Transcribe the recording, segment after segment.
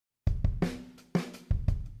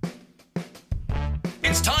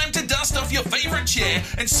It's time to dust off your favourite chair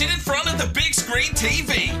and sit in front of the big screen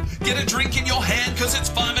TV. Get a drink in your hand because it's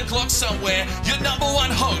 5 o'clock somewhere. Your number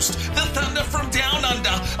one host, the Thunder from Down Under,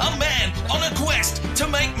 a man on a quest to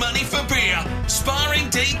make money for beer. Sparring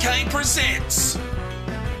DK presents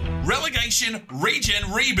Relegation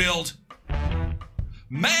Regen Rebuild,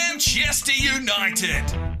 Manchester United.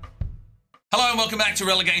 Hello and welcome back to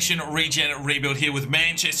Relegation Regen Rebuild here with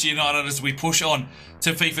Manchester United as we push on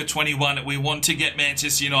to FIFA 21. We want to get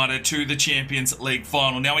Manchester United to the Champions League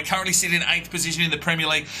final. Now we currently sit in 8th position in the Premier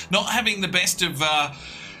League, not having the best of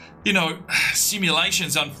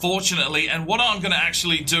simulations, unfortunately. And what I'm going to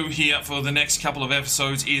actually do here for the next couple of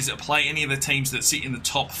episodes is play any of the teams that sit in the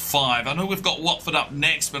top 5. I know we've got Watford up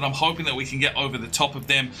next, but I'm hoping that we can get over the top of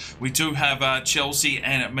them. We do have Chelsea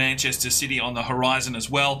and Manchester City on the horizon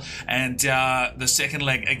as well, and the second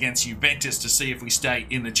leg against Juventus to see if we stay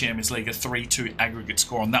in the Champions League. A 3-2 aggregate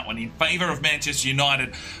score on that one in favour of Manchester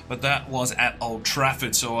United, but that was at Old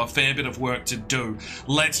Trafford, so a fair bit of work to do.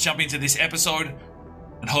 Let's jump into this episode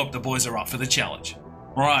and hope the boys are up for the challenge.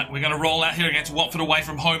 All right, we're going to roll out here against Watford away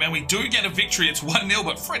from home, and we do get a victory. It's 1-0,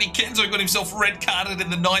 but Freddie Kenzo got himself red-carded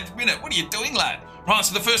in the 9th minute. What are you doing, lad? Right,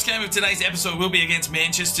 so the first game of today's episode will be against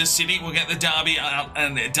Manchester City. We'll get the derby out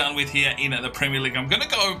and done with here in the Premier League. I'm going to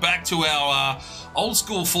go back to our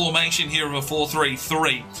old-school formation here of a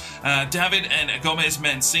 4-3-3. David and Gomez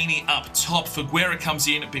Mancini up top. Figueira comes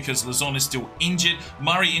in because Lozon is still injured.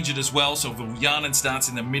 Murray injured as well, so Viljanen starts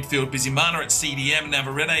in the midfield. Bizimana at CDM.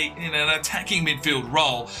 Navarrete in an attacking midfield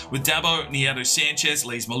role with Dabo, Nieto Sanchez,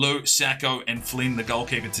 Lees Malou, Sacco, and Flynn, the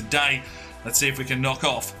goalkeeper today. Let's see if we can knock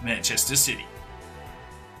off Manchester City.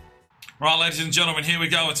 Right, ladies and gentlemen, here we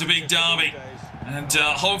go. It's a big derby. And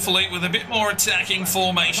hopefully, with a bit more attacking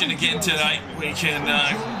formation again today, we can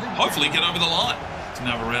hopefully get over the line.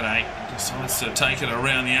 Navarrete decides to take it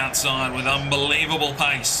around the outside with unbelievable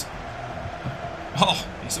pace. Oh,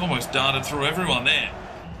 he's almost darted through everyone there.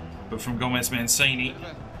 But from Gomez Mancini,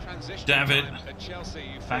 David,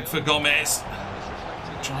 back for Gomez.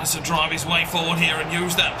 Tries to drive his way forward here and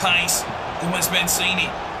use that pace. Gomez Mancini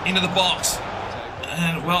into the box.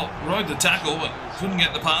 And, well, rode the tackle, but couldn't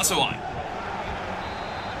get the pass away.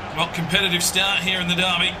 Well, competitive start here in the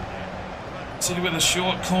derby. City with a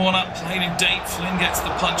short corner, played in deep. Flynn gets the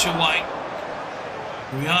punch away.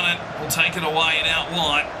 Viljanen will take it away and out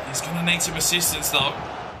wide. He's going to need some assistance, though.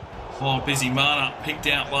 Oh, Bizimana picked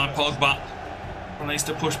out by Pogba. Needs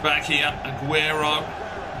to push back here. Aguero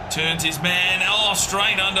turns his man. Oh,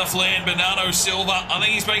 straight under Flynn. Bernardo Silva. I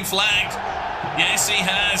think he's been flagged. Yes, he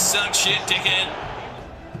has. Suck shit, dickhead.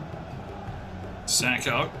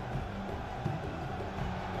 Sacco.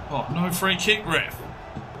 Oh, no free kick, ref.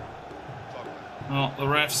 Oh, the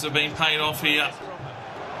refs have been paid off here.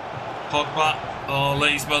 Pogba. Oh,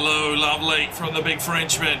 Lees Malou. Lovely from the big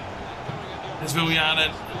Frenchman. There's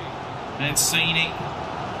Viljanen. Mancini.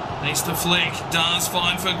 Needs to flick. Does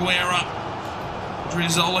find Figueira.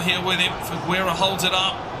 Drizzola here with him. Figueira holds it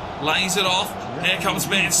up. Lays it off. Here comes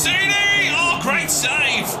Mancini. Oh, great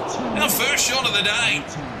save. Our first shot of the day.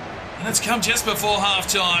 And it's come just before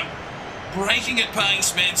half-time. Breaking at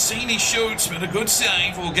pace. Mancini shoots, but a good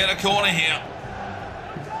save. We'll get a corner here.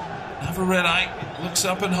 Navarrete looks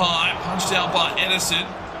up and high. Punched out by Edison.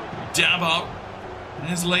 Dabo.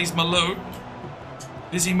 There's Lees Malou.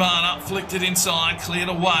 Bizimana flicked it inside. Cleared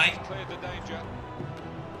away.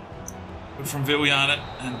 Good from Viljanen.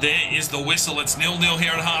 And there is the whistle. It's 0-0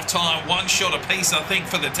 here at half-time. One shot apiece, I think,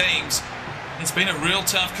 for the teams. It's been a real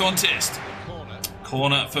tough contest.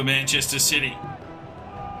 Corner for Manchester City.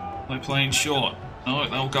 They're playing short. No,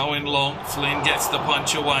 they'll go in long. Flynn gets the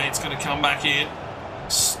punch away. It's going to come back in.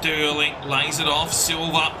 Sterling lays it off.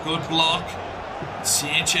 Silva, good block.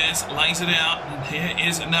 Sanchez lays it out. And here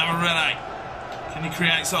is Navarrete. Can he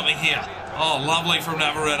create something here? Oh, lovely from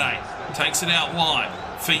Navarrete. Takes it out wide.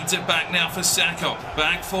 Feeds it back now for Sacco.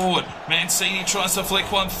 Back forward. Mancini tries to flick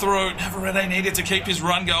one through. Navarrete needed to keep his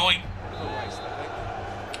run going.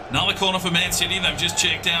 Another corner for Man City. They've just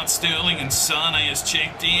checked out Sterling, and Sane has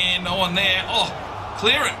checked in. No one there. Oh,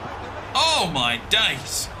 clear it. Oh, my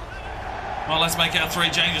days. Well, let's make our 3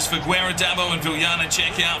 changes. Figueira, Dabo, and Viljanen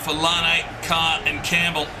check out for Lane, Carr, and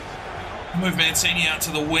Campbell. Move Mancini out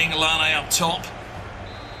to the wing. Lane up top.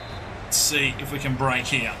 Let's see if we can break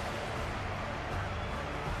here.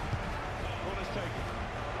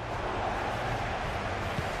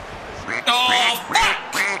 Oh,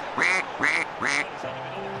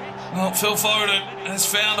 well, Phil Foden has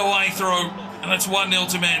found a way through, and it's 1-0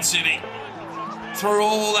 to Man City. Through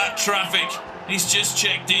all that traffic, he's just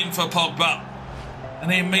checked in for Pogba,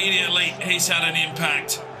 and immediately he's had an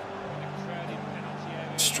impact.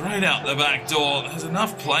 Straight out the back door. There's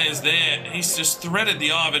enough players there. He's just threaded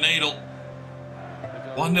the eye of a needle.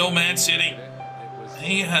 1-0 Man City.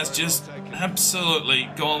 He has just absolutely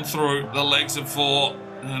gone through the legs of four,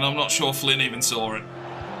 and I'm not sure Flynn even saw it.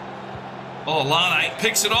 Oh, Lane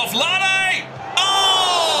picks it off. Lane!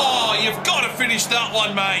 Oh, you've got to finish that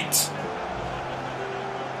one, mate.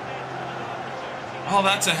 Oh,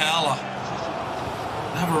 that's a howler.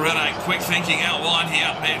 Navarrete, quick thinking out wide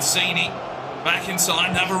here. Mancini back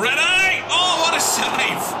inside. Navarrete! Oh, what a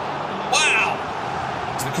save! Wow!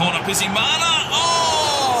 To the corner, Bizimana.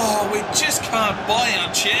 Oh, we just can't buy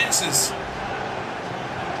our chances.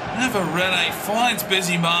 Navarrete finds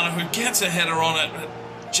Bizimana, who gets a header on it, but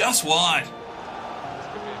just wide.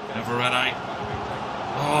 Navarrete.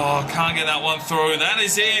 Oh, can't get that one through. That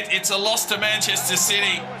is it. It's a loss to Manchester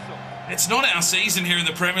City. It's not our season here in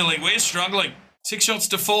the Premier League. We're struggling. 6 shots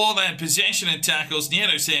to 4. They had possession and tackles.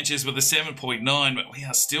 Nieto Sanchez with a 7.9, but we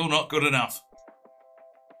are still not good enough.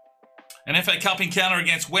 An FA Cup encounter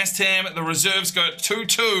against West Ham. The reserves go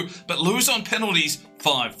 2-2, but lose on penalties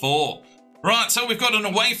 5-4. Right, so we've got an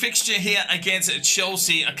away fixture here against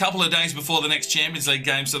Chelsea a couple of days before the next Champions League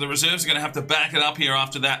game, so the reserves are going to have to back it up here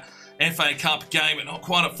after that FA Cup game. Not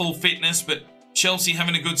quite at full fitness, but Chelsea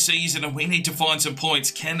having a good season, and we need to find some points.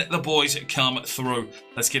 Can the boys come through?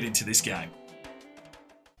 Let's get into this game.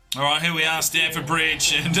 All right, here we are, Stamford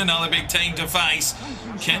Bridge, and another big team to face.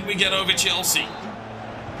 Can we get over Chelsea?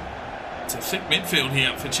 It's a thick midfield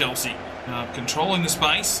here for Chelsea. Controlling the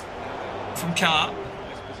space from Carr.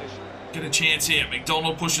 Get a chance here.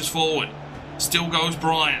 McDonald pushes forward. Still goes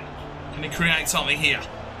Brian. Can he create something here?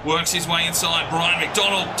 Works his way inside. Brian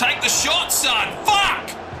McDonald. Take the shot, son. Fuck!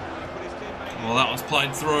 Well, that was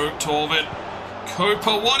played through. Torvid.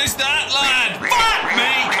 Cooper. What is that, lad? Fuck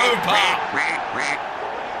me, Cooper.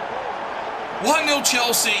 1-0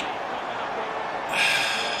 Chelsea.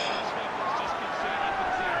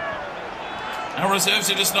 Our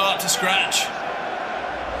reserves are just not up to scratch.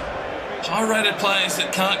 High-rated players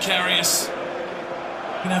that can't carry us.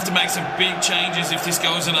 We're going to have to make some big changes if this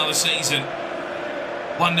goes another season.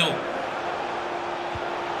 1-0.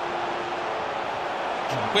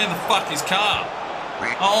 Where the fuck is Carr?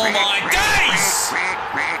 Oh my days!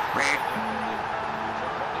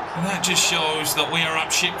 And that just shows that we are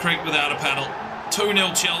up shit creek without a paddle.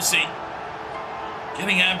 2-0 Chelsea.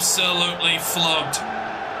 Getting absolutely flogged.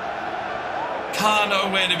 Carr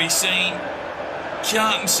nowhere to be seen.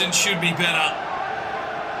 Kjartansson should be better.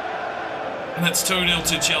 And it's 2-0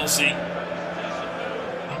 to Chelsea.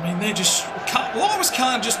 I mean, they're just... Why was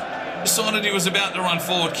Carr just decided he was about to run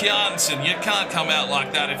forward? Kjartansson, you can't come out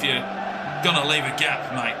like that if you're going to leave a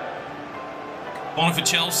gap, mate. On for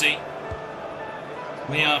Chelsea.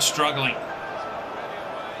 We are struggling.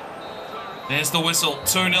 There's the whistle.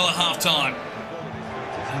 2-0 at half-time.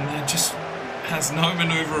 And there just has no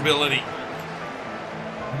manoeuvrability.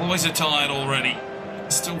 Boys are tired already.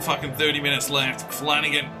 Still fucking 30 minutes left.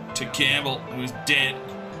 Flanagan to Campbell, who's dead.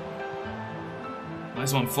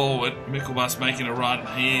 There's one forward. Mickelbus making a run.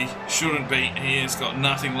 He shouldn't be. He has got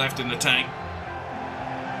nothing left in the tank.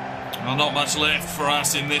 Well, not much left for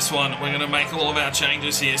us in this one. We're going to make all of our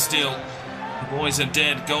changes here still. The boys are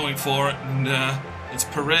dead, going for it. And it's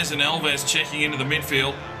Perez and Alves checking into the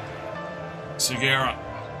midfield. Segura.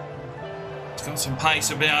 He's got some pace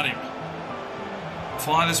about him.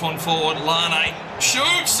 Fire this one forward. Lane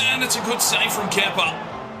shoots, and it's a good save from Kepa.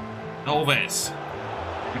 Alves.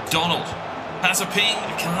 McDonald has a ping.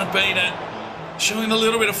 Can't beat it. Showing a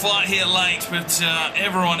little bit of fight here late, but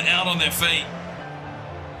everyone out on their feet.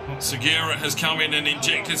 Well, Segura has come in and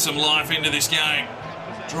injected some life into this game.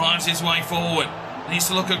 Drives his way forward. Needs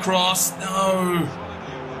to look across. No.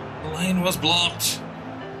 The lane was blocked.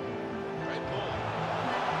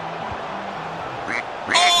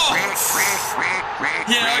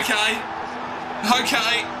 Yeah, okay.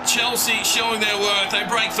 Chelsea showing their worth. They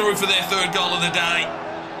break through for their third goal of the day.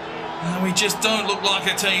 We just don't look like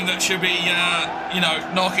a team that should be,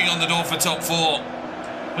 knocking on the door for top 4.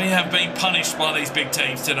 We have been punished by these big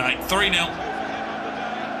teams today. 3-0.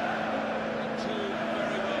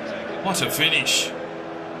 What a finish.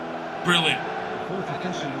 Brilliant.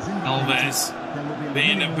 Alves.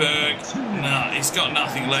 Vandenberg. No, he's got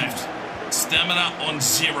nothing left. Stamina on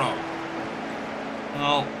 0.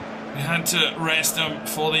 Well, we had to rest him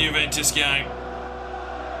for the Juventus game.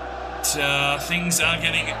 But, things are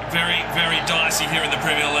getting very, very dicey here in the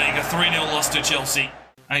Premier League. A 3-0 loss to Chelsea.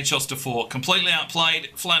 8 shots to 4. Completely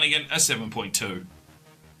outplayed. Flanagan, a 7.2.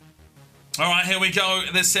 All right, here we go.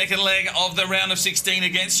 The second leg of the round of 16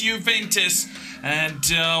 against Juventus. And,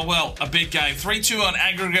 a big game. 3-2 on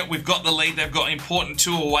aggregate. We've got the lead. They've got important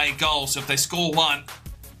 2 away goals. So if they score 1,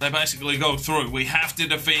 They basically go through. We have to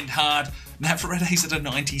defend hard. Navarrete's at a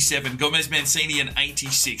 97. Gomez Mancini an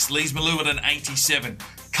 86. Lees Malou at an 87.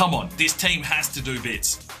 Come on, this team has to do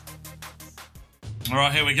bits. All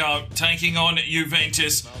right, here we go. Taking on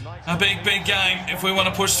Juventus. A big, big game if we want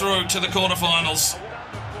to push through to the quarterfinals.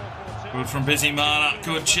 Good from Busy Mana.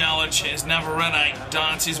 Good challenge. Here's Navarrete.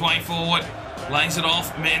 Darts his way forward. Lays it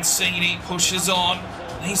off. Mancini pushes on.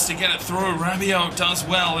 Needs to get it through. Rabiot does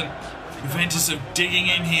well. And Juventus are digging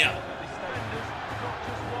in here.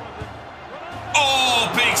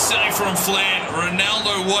 Oh, big save from Flynn.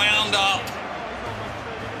 Ronaldo wound up.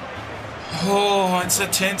 Oh, it's a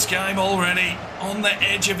tense game already. On the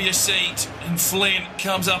edge of your seat. And Flynn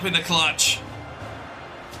comes up in the clutch.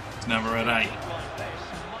 It's Navarrete.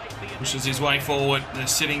 Pushes his way forward. They're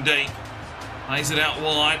sitting deep. Lays it out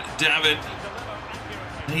wide. David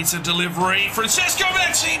needs a delivery. Francesco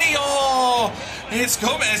Mancini. Oh, it's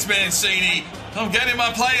Gomez Mancini. I'm getting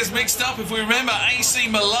my players mixed up. If we remember AC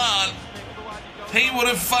Milan, he would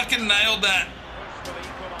have fucking nailed that.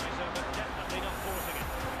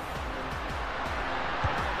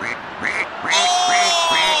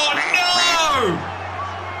 Oh, no!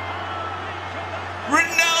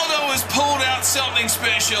 Ronaldo has pulled out something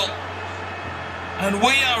special. And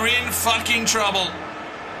we are in fucking trouble.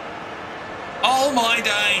 Oh my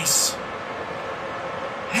days.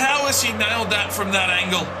 How has he nailed that from that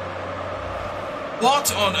angle?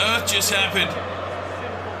 What on earth just happened?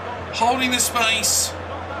 Holding the space.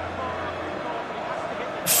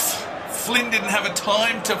 Flynn didn't have a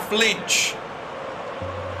time to flinch.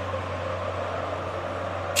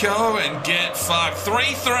 Go and get fucked.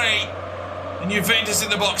 3-3. And Juventus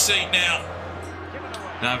in the box seat now.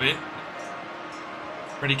 David.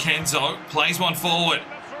 Ready Kenzo. Plays one forward.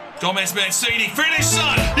 Gomez Mancini. Finish,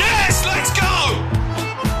 son. Yes, let's go.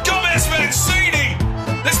 Gomez Mancini.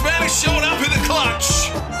 This man has shown up in the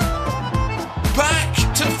clutch. Back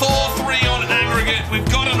to 4-3 on aggregate. We've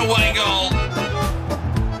got an away goal.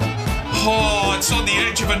 Oh, it's on the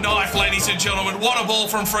edge of a knife, ladies and gentlemen. What a ball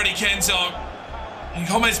from Freddie Kenzo. And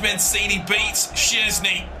Gomez Mancini beats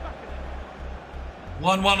Szczesny.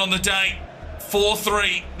 1-1 on the day.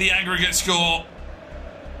 4-3, the aggregate score.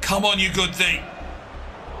 Come on, you good thing.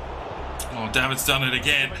 Oh, David's done it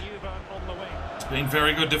again. It's been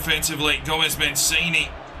very good defensively. Gomez Mancini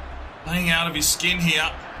laying out of his skin here.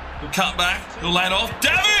 He'll cut back. He'll lay it off.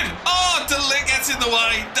 David! Oh, Delit gets in the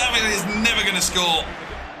way. David is never going to score.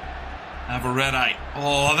 Navarrete.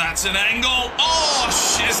 Oh, that's an angle. Oh,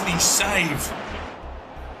 Szczesny save.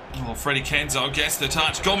 Oh, Freddie Kenzo gets the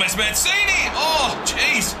touch. Gomez Mancini! Oh,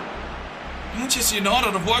 jeez. Manchester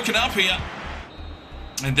United have woken up here.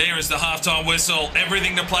 And there is the halftime whistle.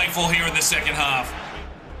 Everything to play for here in the second half.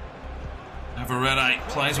 Navarrete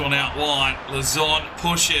plays one out wide. Lazon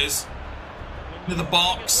pushes to the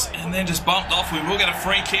box and then just bumped off. We will get a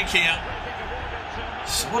free kick here.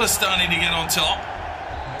 Sort of starting to get on top.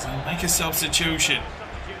 So make a substitution.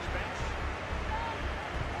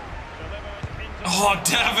 Oh,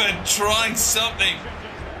 David trying something.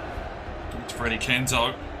 It's Freddie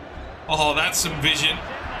Kenzo. Oh, that's some vision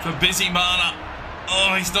for Busy Mana.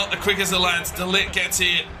 Oh, he's not the quickest of lads. Delit gets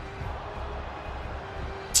it.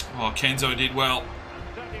 Oh, Kenzo did well.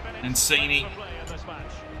 Mancini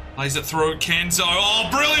plays it through. Kenzo. Oh,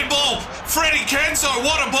 brilliant ball. Freddie Kenzo,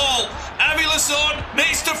 what a ball. Avilason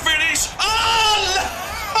needs to finish. Oh!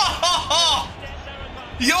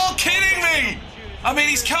 You're kidding me. I mean,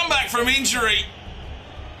 he's come back from injury.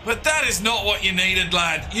 But that is not what you needed,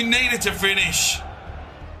 lad. You needed to finish.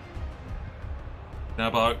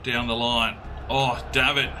 Dabo down the line. Oh,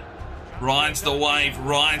 David rides the wave,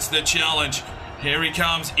 rides the challenge. Here he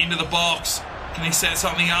comes into the box. Can he set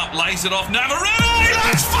something up? Lays it off. Navarrete!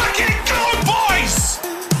 Let's fucking go, boys!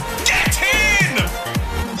 Get in!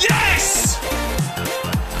 Yes!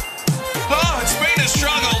 Oh, it's been a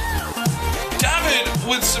struggle. David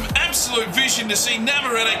with some absolute vision to see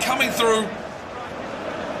Navarrete coming through.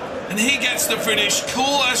 And he gets the finish.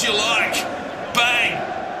 Cool as you like. Bang!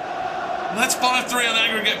 That's 5-3 on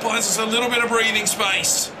aggregate. Buys us a little bit of breathing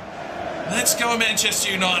space. Let's go, Manchester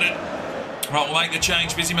United. Right, we'll make the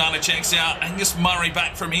change. Busy Mana checks out. Angus Murray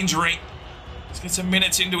back from injury. Let's get some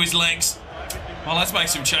minutes into his legs. Well, let's make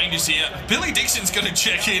some changes here. Billy Dixon's going to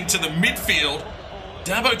check into the midfield.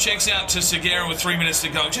 Dabo checks out to Segura with 3 minutes to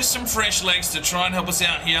go. Just some fresh legs to try and help us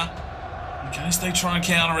out here in case they try and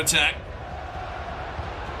counter-attack.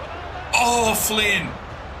 Oh, Flynn.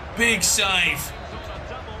 Big save.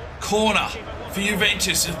 Corner for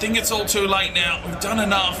Juventus. I think it's all too late now. We've done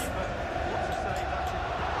enough.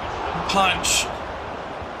 Punch.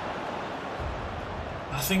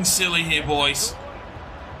 Nothing silly here, boys.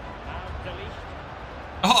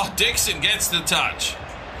 Oh, Oh, Dixon gets the touch.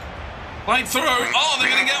 Played through. Oh, they're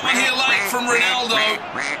going to get one here late from Ronaldo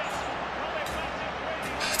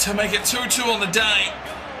to make it 2-2 on the day.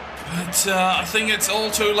 But I think it's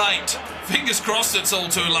all too late. Fingers crossed it's all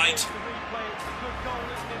too late.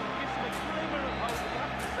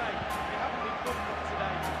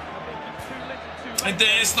 And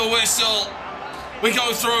there's the whistle. We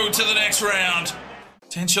go through to the next round.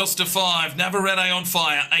 10 shots to 5. Navarrete on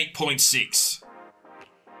fire, 8.6.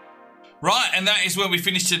 Right, and that is where we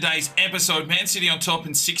finish today's episode. Man City on top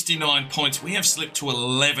in 69 points. We have slipped to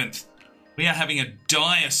 11th. We are having a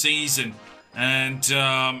dire season. And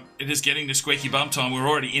it is getting to squeaky bum time. We're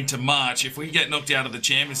already into March. If we get knocked out of the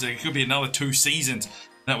Champions League, it could be another 2 seasons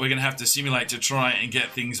that we're going to have to simulate to try and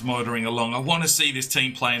get things motoring along. I want to see this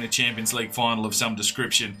team play in a Champions League final of some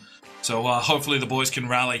description. So hopefully the boys can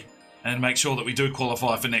rally and make sure that we do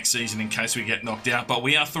qualify for next season in case we get knocked out. But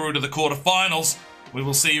we are through to the quarterfinals. We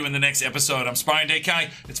will see you in the next episode. I'm Sparring DK.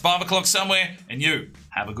 It's 5 o'clock somewhere, and you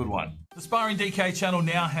have a good one. The Sparring DK channel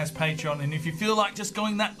now has Patreon, and if you feel like just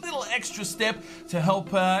going that little extra step to help,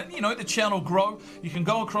 the channel grow, you can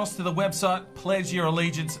go across to the website, pledge your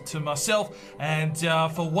allegiance to myself, and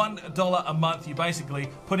for $1 a month, you're basically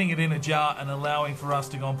putting it in a jar and allowing for us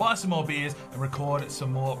to go and buy some more beers and record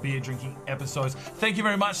some more beer drinking episodes. Thank you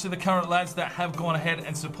very much to the current lads that have gone ahead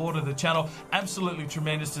and supported the channel. Absolutely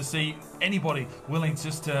tremendous to see anybody willing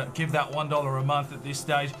just to give that $1 a month at this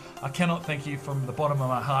stage. I cannot thank you from the bottom of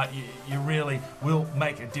my heart. You really will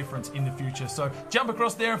make a difference in the future. So jump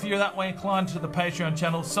across there if you're that way inclined to the Patreon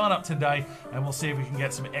channel. Sign up today and we'll see if we can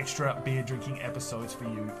get some extra beer drinking episodes for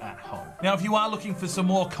you at home. Now, if you are looking for some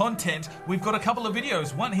more content, we've got a couple of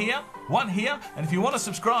videos. One here, and if you want to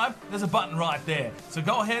subscribe, there's a button right there. So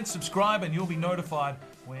go ahead, subscribe, and you'll be notified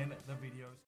when the video